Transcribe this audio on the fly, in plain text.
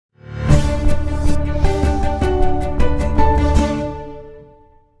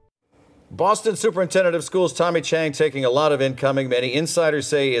Boston Superintendent of Schools Tommy Chang taking a lot of incoming. Many insiders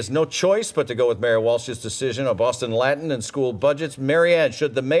say he has no choice but to go with Mayor Walsh's decision on Boston Latin and school budgets. Marianne,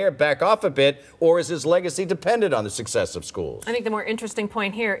 should the mayor back off a bit, or is his legacy dependent on the success of schools? I think the more interesting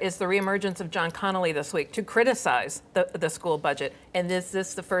point here is the reemergence of John Connolly this week to criticize the school budget. And is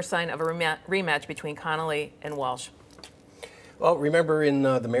this the first sign of a rematch between Connolly and Walsh? Well, remember in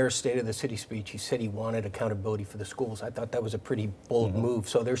the mayor's State of the City speech, he said he wanted accountability for the schools. I thought that was a pretty bold move.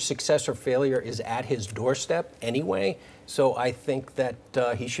 So their success or failure is at his doorstep anyway. So I think that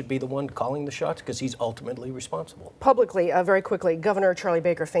he should be the one calling the shots because he's ultimately responsible. Publicly, very quickly, Governor Charlie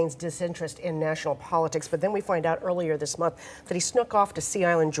Baker feigns disinterest in national politics, but then we find out earlier this month that he snuck off to Sea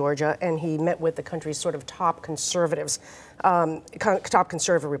Island, Georgia, and he met with the country's sort of top conservatives, top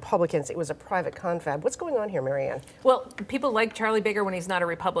conservative Republicans. It was a private confab. What's going on here, Marianne? Well, people like Charlie Baker when he's not a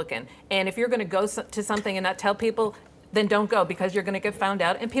Republican. And if you're going to go to something and not tell people, then don't go, because you're going to get found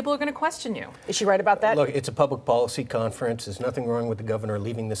out and people are going to question you. Is she right about that? Look, it's a public policy conference. There's nothing wrong with the governor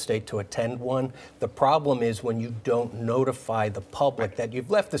leaving the state to attend one. The problem is when you don't notify the public that you've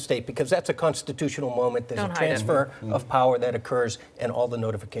left the state, because that's a constitutional moment. There's a transfer of power that occurs, and all the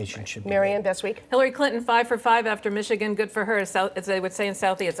notification should be Marianne, best week? Hillary Clinton, 5 for 5 after Michigan. Good for her. As they would say in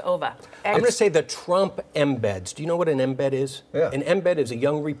Southie, it's over. I'm going to say the Trump embeds. Do you know what an embed is? Yeah. An embed is a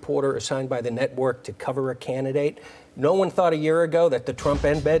young reporter assigned by the network to cover a candidate. No one thought a year ago that the Trump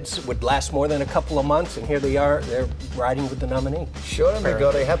embeds would last more than a couple of months, and here they are. They're riding with the nominee. Sure, they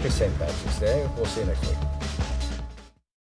go. They have the same badges there. We'll see you next week.